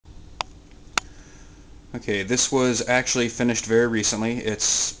Okay, this was actually finished very recently.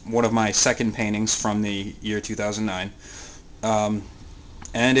 It's one of my second paintings from the year 2009. Um,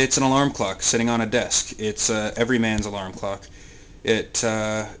 and it's an alarm clock sitting on a desk. It's every man's alarm clock. It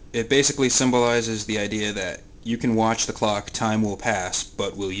basically symbolizes the idea that you can watch the clock, time will pass,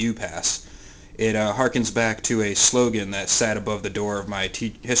 but will you pass? It harkens back to a slogan that sat above the door of my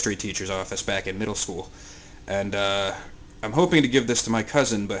history teacher's office back in middle school. And I'm hoping to give this to my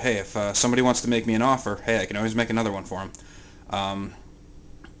cousin, but hey, if somebody wants to make me an offer, hey, I can always make another one for him. Um,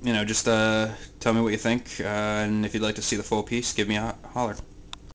 just tell me what you think, and if you'd like to see the full piece, give me a holler.